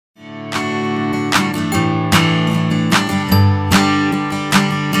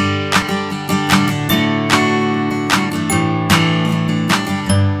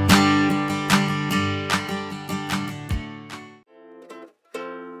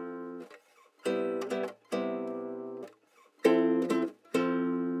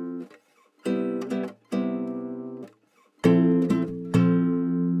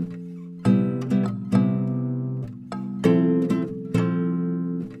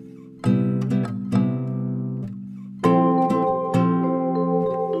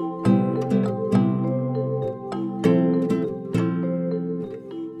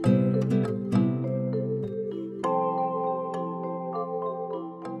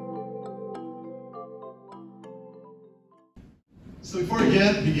So before we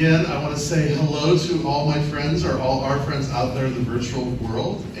begin, I want to say hello to all my friends, or all our friends out there in the virtual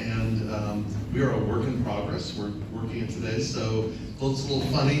world. And we are a work in progress. We're working it today, so it's a little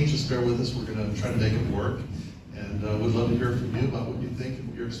funny. Just bear with us. We're going to try to make it work. And we'd love to hear from you about what you think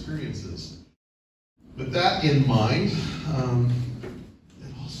of your experiences. With that in mind,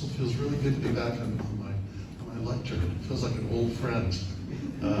 it also feels really good to be back on my lectern. It feels like an old friend.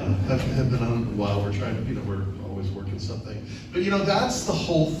 Have been on a while. We're trying to, we're always working something. But that's the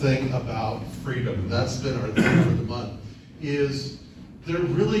whole thing about freedom. That's been our theme for the month, is there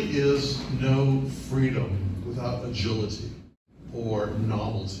really is no freedom without agility or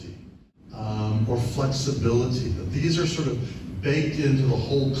novelty or flexibility. That these are sort of baked into the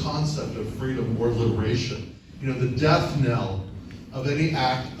whole concept of freedom or liberation. The death knell of any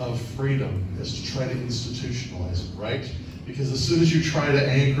act of freedom is to try to institutionalize it, right? Because as soon as you try to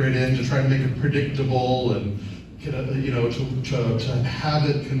anchor it in, to try to make it predictable and to have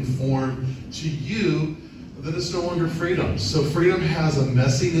it conform to you, then it's no longer freedom. So freedom has a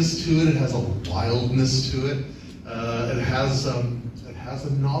messiness to it. It has a wildness to it. It has a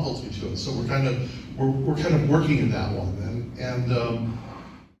novelty to it. So we're kind of working in that one. And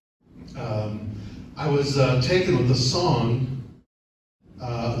I was taken with the song,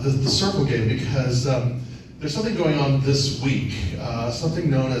 the Circle Game, because there's something going on this week, something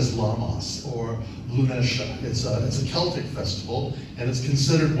known as Lammas or Lunesha. It's a Celtic festival, and it's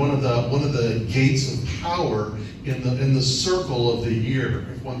considered one of the gates of power in the circle of the year.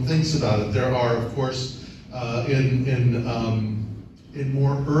 If one thinks about it, there are, of course, in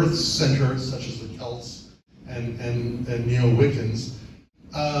more earth centers such as the Celts and Neo-Wiccans,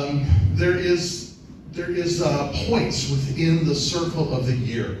 there is points within the circle of the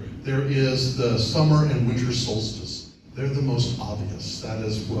year. There is the summer and winter solstice. They're the most obvious. That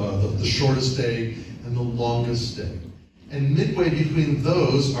is the shortest day and the longest day. And midway between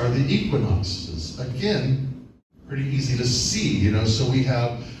those are the equinoxes. Again, pretty easy to see, So we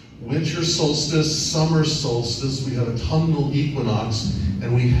have winter solstice, summer solstice, we have autumnal equinox,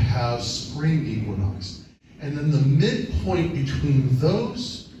 and we have spring equinox. And then the midpoint between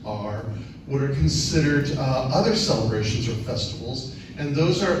those are what are considered other celebrations or festivals. And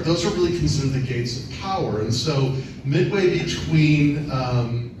those are really considered the gates of power. And so midway between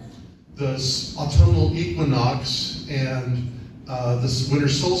the autumnal equinox and this winter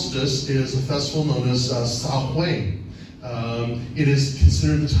solstice is a festival known as Samhain. It is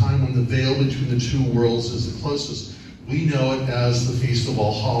considered the time when the veil between the two worlds is the closest. We know it as the Feast of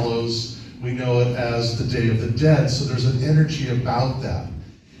All Hallows. We know it as the Day of the Dead. So there's an energy about that.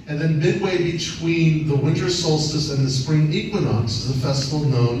 And then midway between the winter solstice and the spring equinox is a festival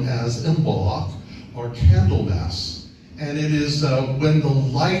known as Imbolc, or Candlemas. And it is when the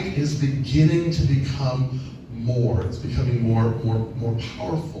light is beginning to become more. It's becoming more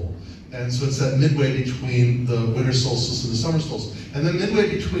powerful. And so it's that midway between the winter solstice and the summer solstice. And then midway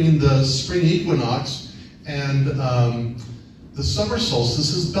between the spring equinox and the summer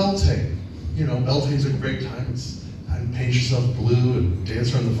solstice is Beltane. Beltane's a great time. And paint yourself blue and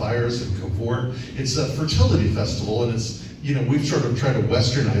dance around the fires and cavort. It's a fertility festival, and it's, we've sort of tried to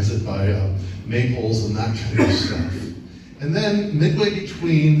westernize it by maypoles and that kind of stuff. And then midway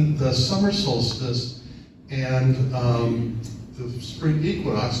between the summer solstice and the spring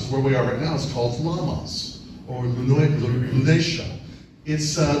equinox is where we are right now. It's called Lammas, or Lunesha.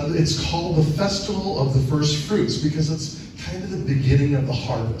 It's called the Festival of the First Fruits because it's kind of the beginning of the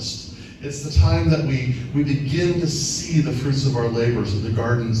harvest. It's the time that we begin to see the fruits of our labors in the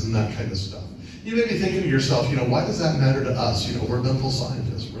gardens and that kind of stuff. You may be thinking to yourself, why does that matter to us? We're mental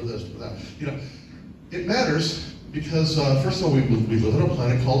scientists, we're this, we're that. It matters because, first of all, we live on a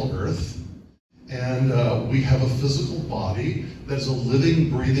planet called Earth, and we have a physical body that is a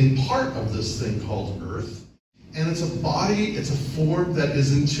living, breathing part of this thing called Earth. And it's a body, it's a form that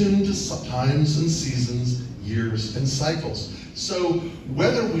is in tune to times and seasons, years and cycles. So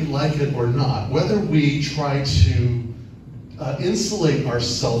whether we like it or not, whether we try to insulate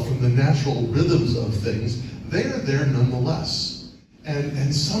ourselves from the natural rhythms of things, they are there nonetheless.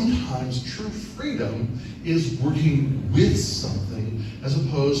 And sometimes true freedom is working with something as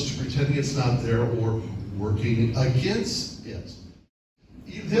opposed to pretending it's not there or working against it.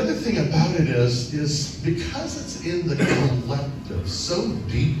 The other thing about it is because it's in the collective so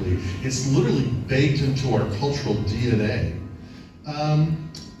deeply, it's literally baked into our cultural DNA.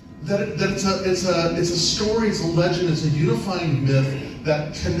 That it's a story, it's a legend, it's a unifying myth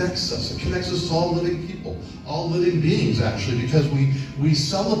that connects us. It connects us to all living people, all living beings, actually, because we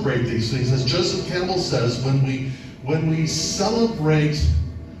celebrate these things. As Joseph Campbell says, when we celebrate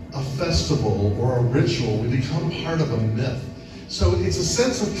a festival or a ritual, we become part of a myth. So it's a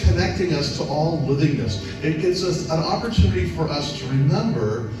sense of connecting us to all livingness. It gives us an opportunity for us to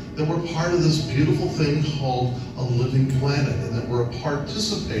remember that we're part of this beautiful thing called a living planet, and that we're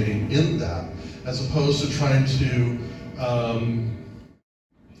participating in that, as opposed to trying to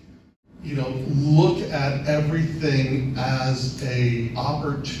look at everything as an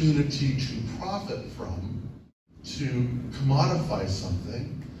opportunity to profit from, to commodify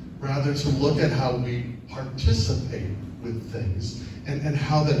something, rather to look at how we participate with things and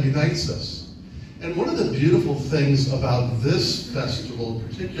how that unites us. And one of the beautiful things about this festival in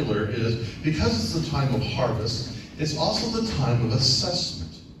particular is, because it's the time of harvest, it's also the time of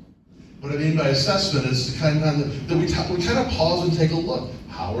assessment. What I mean by assessment is the kind of that we kind of pause and take a look.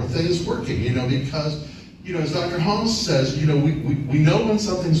 How are things working? Because, as Dr. Holmes says, we know when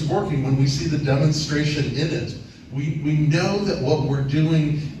something's working when we see the demonstration in it. We know that what we're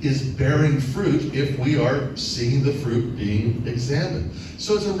doing is bearing fruit if we are seeing the fruit being examined.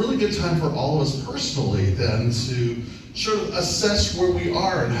 So it's a really good time for all of us personally then to sort of assess where we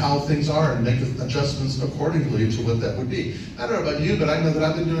are and how things are and make adjustments accordingly to what that would be. I don't know about you, but I know that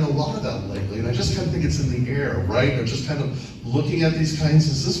I've been doing a lot of that lately, and I just kind of think it's in the air, right? I'm just kind of looking at these kinds,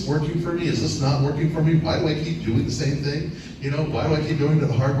 is this working for me? Is this not working for me? Why do I keep doing the same thing? Why do I keep going to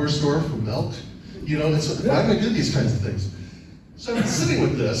the hardware store for milk? Why do I do these kinds of things? So I've been sitting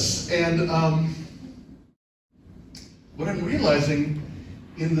with this, and what I'm realizing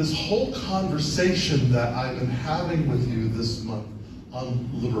in this whole conversation that I've been having with you this month on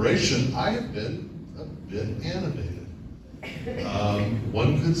liberation, I have been a bit animated.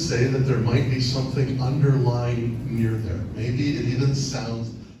 One could say that there might be something underlying near there. Maybe it even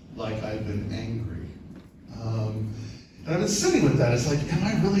sounds like I've been angry. And I've been sitting with that. It's like, am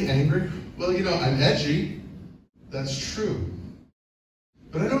I really angry? Well, I'm edgy. That's true.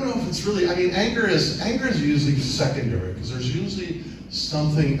 But I don't know if it's really, anger is usually secondary, because there's usually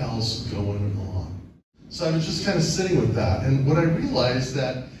something else going on. So I was just kind of sitting with that, and what I realized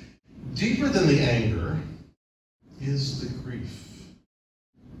that deeper than the anger is the grief,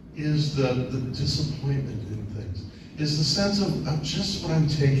 is the disappointment in things, is the sense of just what I'm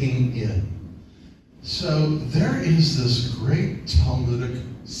taking in. So there is this great Talmudic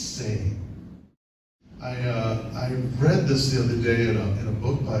saying. I read this the other day in a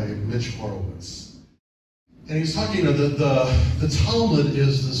book by Mitch Horowitz. And he's talking, the Talmud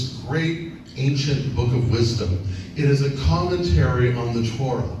is this great ancient book of wisdom. It is a commentary on the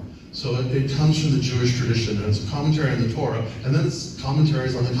Torah. So it comes from the Jewish tradition, and it's a commentary on the Torah, and then it's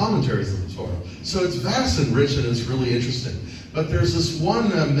commentaries on the commentaries of the Torah. So it's vast and rich, and it's really interesting. But there's this one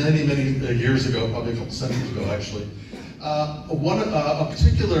many years ago, probably a couple centuries ago actually, a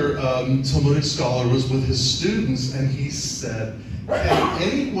particular Talmudic scholar was with his students, and he said, can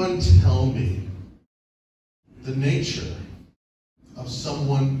anyone tell me the nature of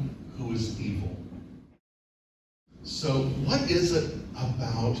someone who is evil? So what is it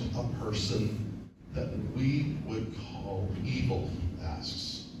about a person that we would call evil, he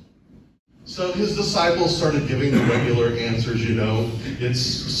asks. So his disciples started giving the regular answers, it's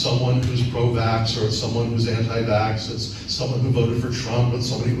someone who's pro-vax, or it's someone who's anti-vax, it's someone who voted for Trump, it's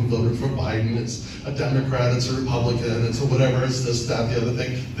somebody who voted for Biden, it's a Democrat, it's a Republican, it's a whatever, it's this, that, the other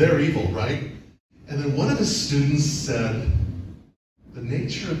thing. They're evil, right? And then one of his students said, the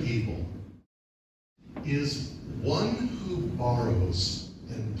nature of evil is one who borrows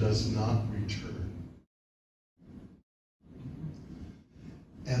and does not return.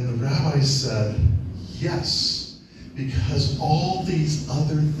 And the rabbi said, yes, because all these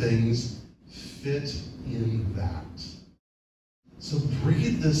other things fit in that. So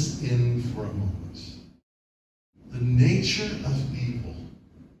breathe this in for a moment. The nature of evil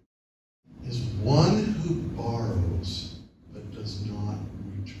is one who borrows but does not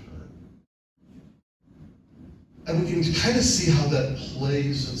return. And we can kind of see how that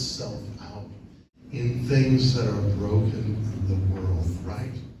plays itself out in things that are broken in the world,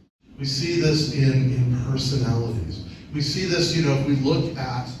 right? We see this in personalities. We see this, if we look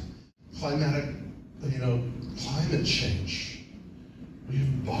at climate change.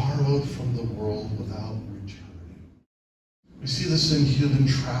 We've borrowed from the world without returning. We see this in human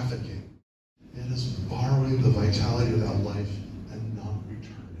trafficking. It is borrowing the vitality of that life and not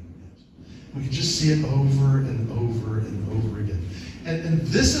returning it. We can just see it over and over and over again. And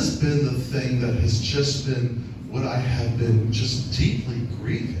this has been the thing that has just been what I have been just deeply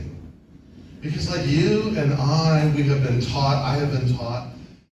grieving. Because like you and I have been taught,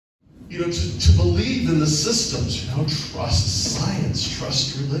 to believe in the systems, trust science,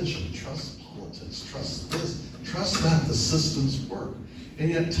 trust religion, trust politics, trust this, trust that, the systems work. And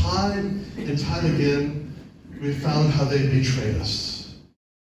yet time and time again, We found how they betrayed us.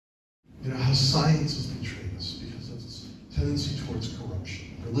 You know, how science has betrayed us because of its tendency towards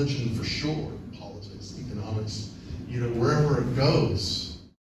corruption. Religion, for sure, politics, economics, you know, wherever it goes.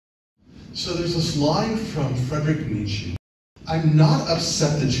 So there's this line from Friedrich Nietzsche. I'm not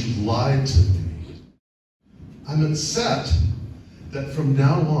upset that you lied to me. I'm upset that from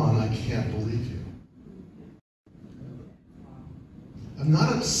now on I can't believe you. I'm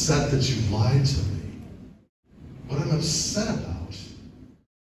not upset that you lied to me. What I'm upset about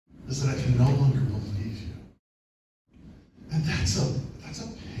is that I can no longer believe you. And that's a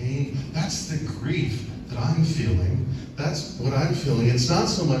pain. That's the grief that I'm feeling. That's what I'm feeling. It's not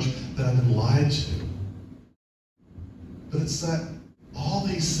so much that I've been lied to, but it's that all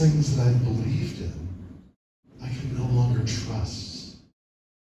these things that I've believed in, I can no longer trust.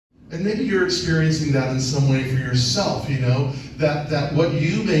 And maybe you're experiencing that in some way for yourself, you know, that what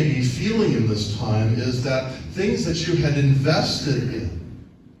you may be feeling in this time is that things that you had invested in,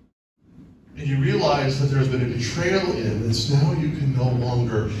 and you realize that there's been a betrayal in, it's now you can no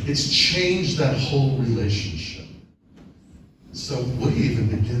longer, it's changed that whole relationship. So what do you even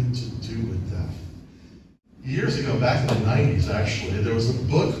begin to do with that? Years ago, back in the 90s actually, there was a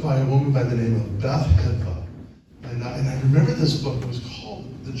book by a woman by the name of Beth Hedva. And I remember this book. It was called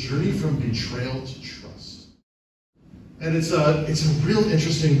The Journey from Betrayal to Trust. And it's a real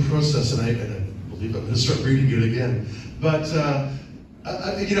interesting process, and I believe I'm going to start reading it again. But,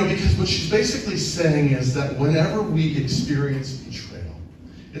 you know, because what she's basically saying is that whenever we experience betrayal,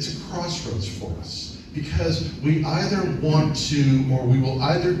 it's a crossroads for us. Because we either want to, or we will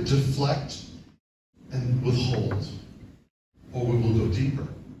either deflect and withhold, or we will go deeper.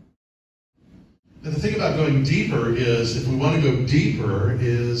 And the thing about going deeper is, if we want to go deeper,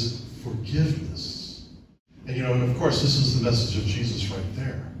 is forgiveness. And you know, and of course, this is the message of Jesus right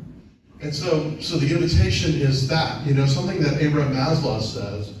there. And so the invitation is that, you know, something that Abraham Maslow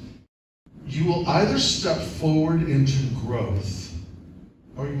says, you will either step forward into growth,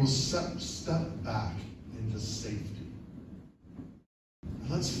 or you will step back into safety. And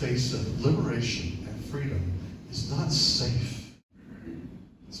let's face it, liberation and freedom is not safe.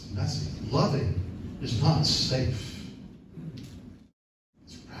 It's messy. Loving is not safe.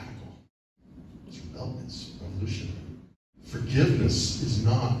 It's radical. It's revolutionary. Forgiveness is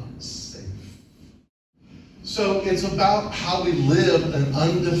not safe. So it's about how we live an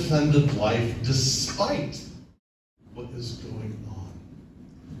undefended life despite what is going on.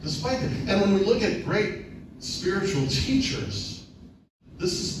 Despite it. And when we look at great spiritual teachers,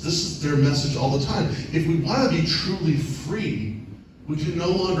 this is their message all the time. If we want to be truly free, we can no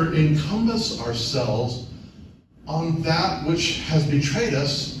longer encompass ourselves on that which has betrayed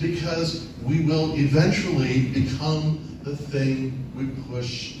us, because we will eventually become the thing we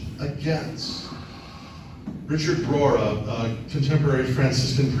push against. Richard Rohr, a contemporary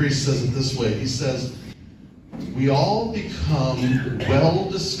Franciscan priest, says it this way. He says, we all become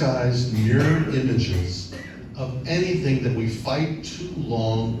well-disguised mirror images of anything that we fight too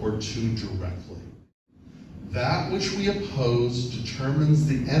long or too directly. That which we oppose determines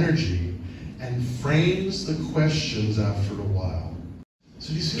the energy and frames the questions after a while. So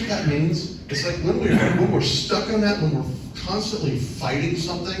do you see what that means? It's like when we're stuck on that, when we're constantly fighting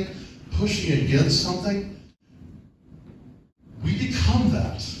something, pushing against something, we become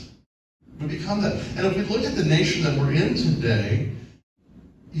that. We become that. And if we look at the nation that we're in today,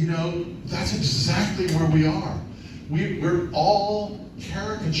 you know, that's exactly where we are. We're all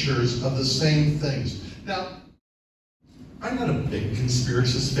caricatures of the same things. Now, I'm not a big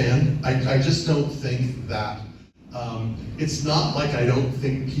conspiracist fan. I just don't think that, it's not like I don't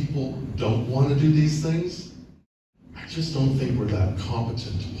think people don't want to do these things. I just don't think we're that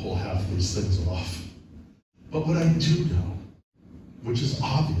competent to pull half these things off. But what I do know, which is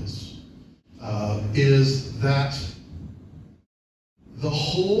obvious, is that the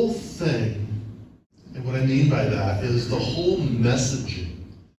whole thing, and what I mean by that is the whole messaging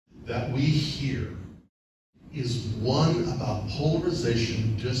that we hear is one about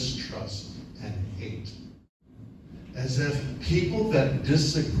polarization, distrust, and hate. As if people that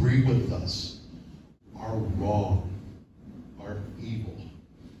disagree with us are wrong, are evil,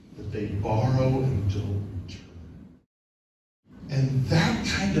 that they borrow and don't return. And that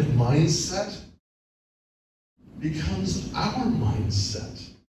kind of mindset becomes our mindset.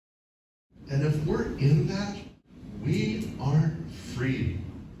 And if we're in that, we aren't free.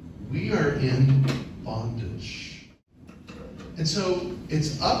 We are in bondage. And so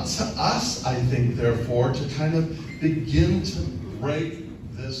it's up to us, I think, therefore, to kind of begin to break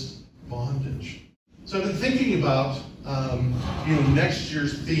this bondage. So I've been thinking about next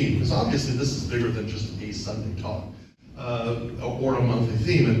year's theme, because obviously this is bigger than just a Sunday talk or a monthly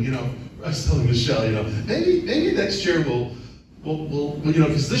theme. And I was telling Michelle, maybe next year we'll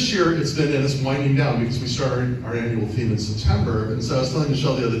because this year it's winding down because we started our annual theme in September. And so I was telling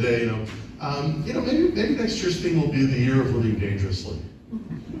Michelle the other day, maybe next year's theme will be the year of living dangerously.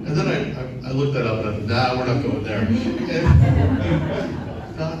 And then I looked that up and I thought, nah, we're not going there.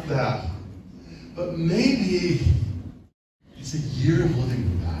 And not that. But maybe it's a year of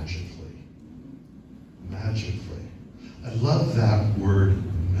living magically. Magically. I love that word,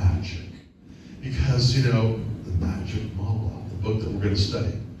 magic. Because, the magic model, the book that we're going to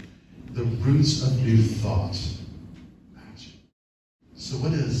study, the roots of new thought, magic. So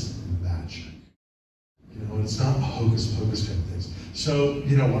what is magic? It's not hocus pocus type things. So,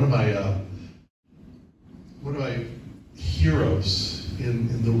 one of my heroes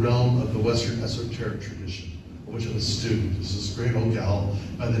in the realm of the Western esoteric tradition, of which I'm a student, is this great old gal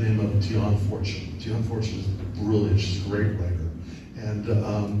by the name of Dion Fortune. Dion Fortune is brilliant. She's a great writer. And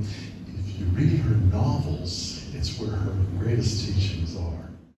if you read her novels, it's where her greatest teachings are.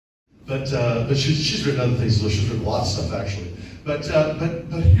 But she's written other things. She's written a lot of stuff, actually. But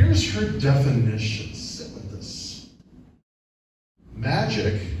here's her definition. Sit with this.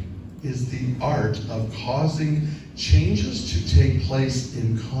 Magic is the art of causing changes to take place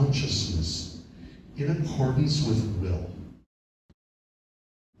in consciousness in accordance with will.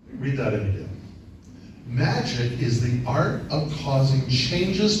 Read that in again. Magic is the art of causing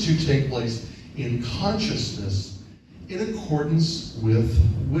changes to take place in consciousness in accordance with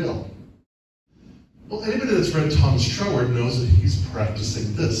will. Well, anybody that's read Thomas Troward knows that he's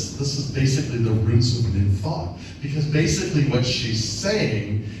practicing this. This is basically the roots of new thought. Because basically what she's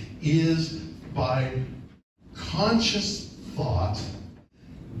saying is by conscious thought,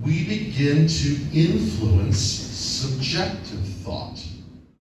 we begin to influence subjective thought.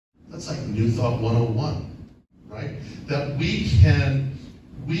 That's like New Thought 101, right? That we can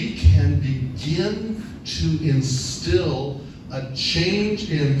begin to instill a change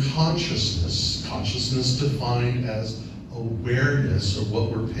in consciousness defined as awareness of what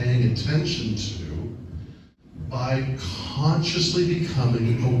we're paying attention to, by consciously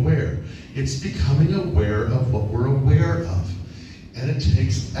becoming aware. It's becoming aware of what we're aware of. And it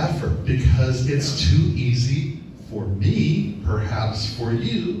takes effort because it's too easy for me, perhaps for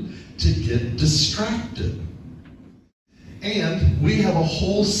you, to get distracted. And we have a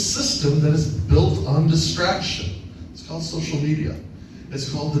whole system that is built on distraction. It's called social media. It's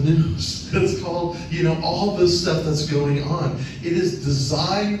called the news. It's called, all this stuff that's going on. It is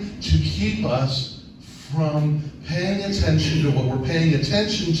designed to keep us from paying attention to what we're paying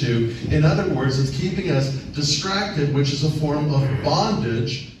attention to. In other words, it's keeping us distracted, which is a form of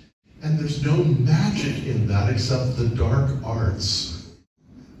bondage. And there's no magic in that except the dark arts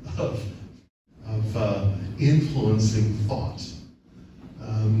of influencing thought.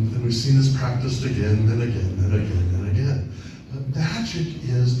 And we've seen this practiced again and again and again and again. But magic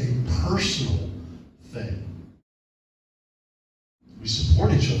is a personal thing. We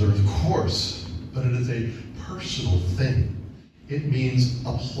support each other, of course, but it is a personal thing. It means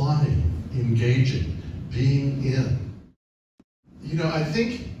applying, engaging, being in. I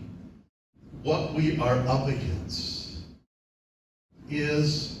think what we are up against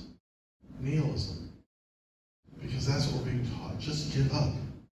is nihilism. Because that's what we're being taught. Just give up.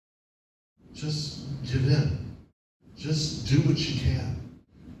 Just give in. Just do what you can.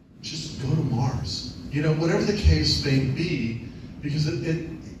 Just go to Mars. Whatever the case may be, because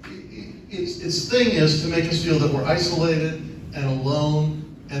its thing is to make us feel that we're isolated and alone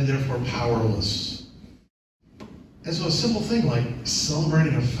and therefore powerless. And so a simple thing like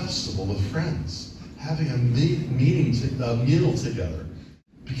celebrating a festival with friends, having a meal together,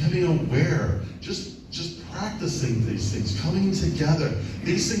 becoming aware, just practicing these things, coming together,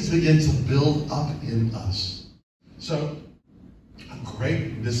 these things begin to build up in us. So a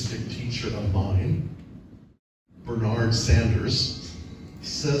great mystic teacher of mine, Bernard Sanders,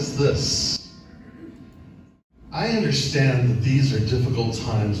 says this: I understand that these are difficult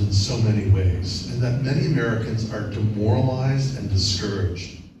times in so many ways, and that many Americans are demoralized and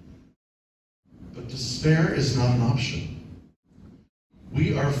discouraged. But despair is not an option.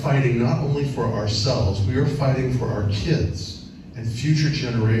 We are fighting not only for ourselves, we are fighting for our kids and future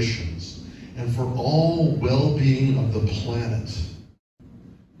generations, and for all well-being of the planet.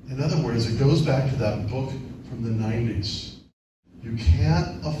 In other words, it goes back to that book from the 90s. You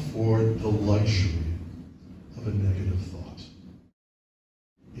can't afford the luxury of a negative thought.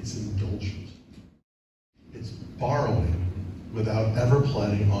 It's indulgent. It's borrowing without ever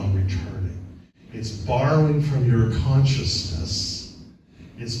planning on returning. It's borrowing from your consciousness.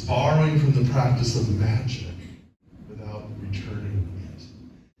 It's borrowing from the practice of magic without returning it.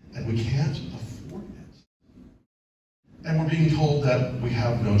 And we can't afford it. And we're being told that we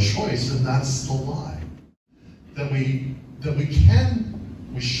have no choice, and that's the lie. That we can,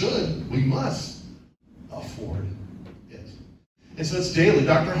 we should, we must afford it. And so it's daily.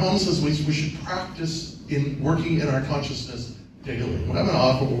 Dr. Holmes says we should practice in working in our consciousness daily. What I'm going to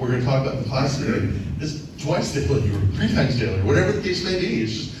offer, what we're going to talk about in class today, is twice daily or 3 times daily, or whatever the case may be.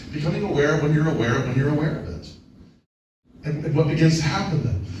 It's just becoming aware when you're aware of it. And what begins to happen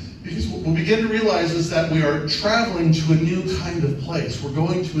then? Because what we'll begin to realize is that we are traveling to a new kind of place. We're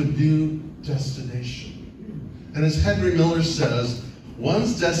going to a new destination. And as Henry Miller says,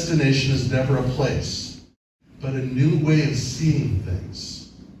 one's destination is never a place, but a new way of seeing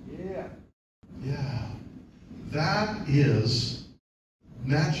things. Yeah. That is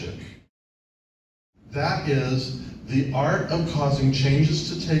magic. That is the art of causing changes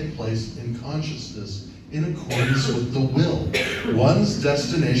to take place in consciousness in accordance with the will. One's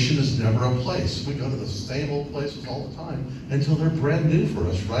destination is never a place. We go to the same old places all the time until they're brand new for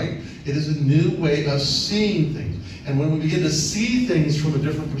us, right? It is a new way of seeing things. And when we begin to see things from a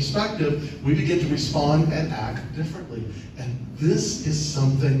different perspective, we begin to respond and act differently. And this is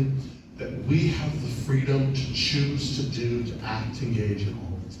something that we have the freedom to choose to do, to act, engage in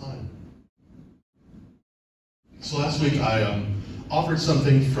all the time. So last week I offered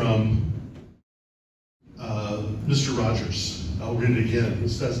something from Mr. Rogers. I'll read it again. It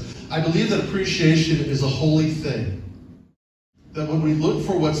says, I believe that appreciation is a holy thing. That when we look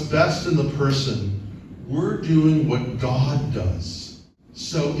for what's best in the person, we're doing what God does.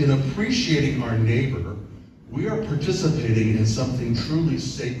 So in appreciating our neighbor, we are participating in something truly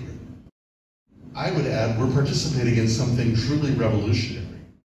sacred. I would add, we're participating in something truly revolutionary.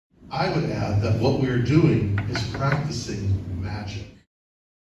 I would add that what we're doing is practicing magic.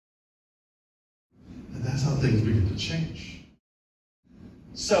 And that's how things begin to change.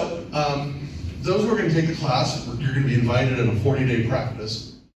 So, those who are going to take the class, you're going to be invited in a 40-day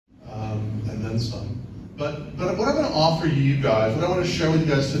practice, and then some. But what I'm going to offer you guys, what I want to share with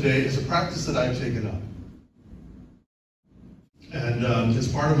you guys today is a practice that I've taken up. And it's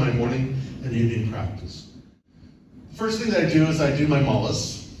part of my morning and evening practice. First thing that I do is I do my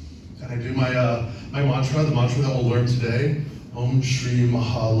malas, and I do my mantra, the mantra that we'll learn today, Om Shri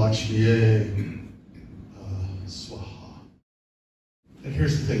Mahalakshmiye Swaha. And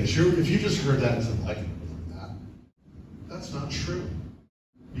here's the thing, if you just heard that and said, I can learn that, that's not true.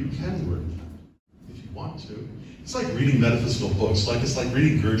 You can learn that if you want to. It's like reading metaphysical books, it's like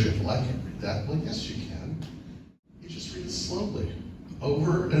reading Gurdjieff. Well, I can't read that. Well, yes, you can. You just read it slowly,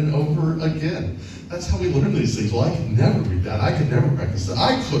 over and over again. That's how we learn these things. Well, I could never read that. I could never practice that.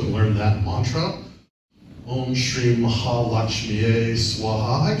 I couldn't learn that mantra. Om Shri Mahalakshmiye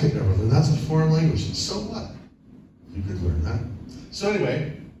Swaha. I could never learn. That's a foreign language. So what? You could learn that. So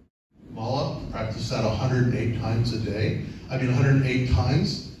anyway, mala, practice that 108 times a day. 108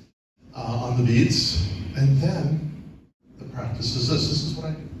 times on the beads. And then the practice is this. This is what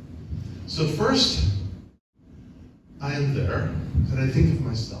I do. So first, I am there, and I think of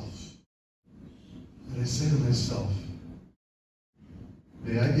myself. And I say to myself,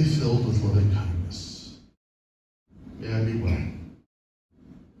 may I be filled with loving kindness. May I be well.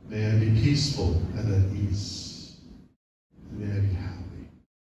 May I be peaceful and at ease. And may I be happy.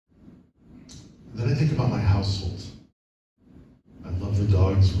 And then I think about my household. I love the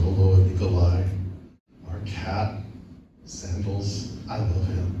dogs, Rolo and Nikolai. Our cat, Sandals, I love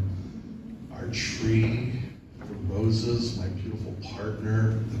him. Our tree, the roses, my beautiful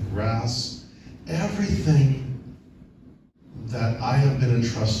partner, the grass, everything that I have been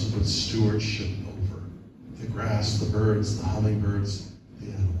entrusted with stewardship over. The grass, the birds, the hummingbirds,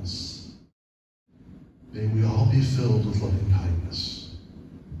 the animals. May we all be filled with loving kindness.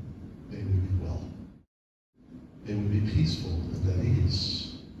 May we be well. May we be peaceful and at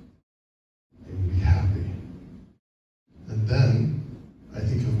ease. May we be happy. And then I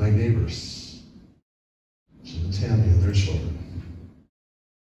think of my neighbors, Jim and Tammy and their children,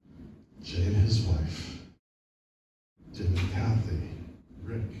 Jay and his wife, Jim and Kathy,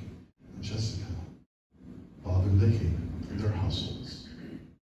 Rick and Jessica, Bob and Vicki, through their households.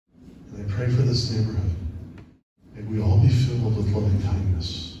 And I pray for this neighborhood. May we all be filled with loving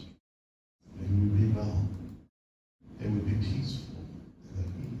kindness. May we be well. May we be peaceful and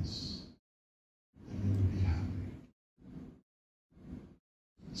at ease. And may we be happy.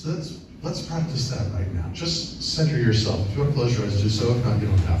 So let's practice that right now. Just center yourself. If you want to close your eyes, do so. If not, you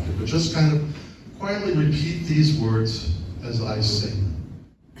don't have to. But just kind of quietly repeat these words as I sing them.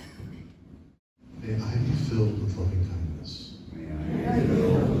 May I be filled with loving kindness. May I be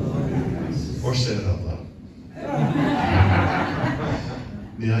filled with loving kindness. Or say it out loud.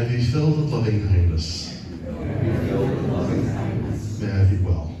 May I be filled with loving kindness. May I be filled with loving kindness. May I be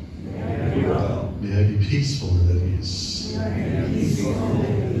well. May I be well. May I be peaceful and at ease. May I be peaceful and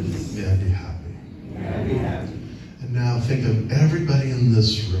at ease. May I be happy. May I be happy. And now think of everybody in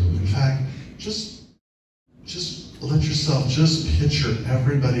this room. In fact, just let yourself just picture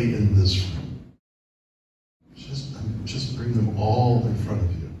everybody in this room. Just bring them all in front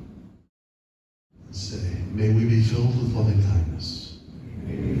of you. And say, may we be filled with loving kindness.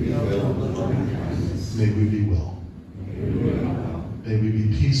 May we be filled with loving kindness. May we be well. May we be well. May we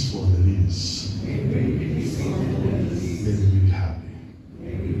be peaceful and at ease. May we be peaceful and at ease. May we be happy.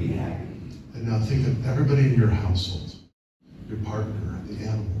 May we be happy. And now think of everybody in your household. Your partner, the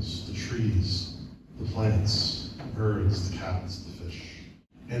animals, the trees, the plants, the birds, the cats, the fish.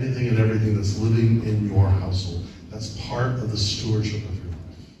 Anything and everything that's living in your household. That's part of the stewardship of your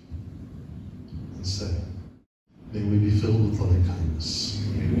life. And say, may we be filled with loving kindness.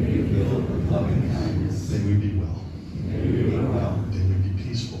 May we be filled with loving kindness. May we be well. May we be well. May we be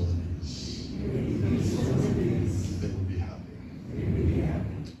peaceful and at ease. May we be peaceful and at ease. May we be happy. May we be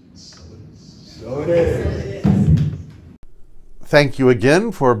happy. So it is. So it is. Thank you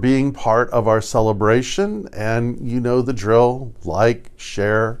again for being part of our celebration, and you know the drill. Like,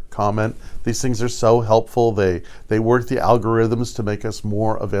 share, comment. These things are so helpful. They work the algorithms to make us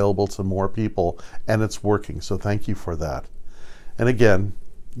more available to more people, and it's working, so thank you for that. And again,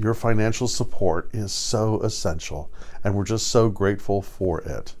 your financial support is so essential, and we're just so grateful for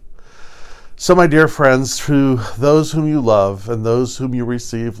it. So my dear friends, to those whom you love and those whom you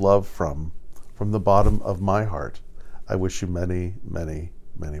receive love from the bottom of my heart, I wish you many, many,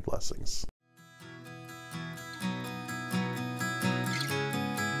 many blessings.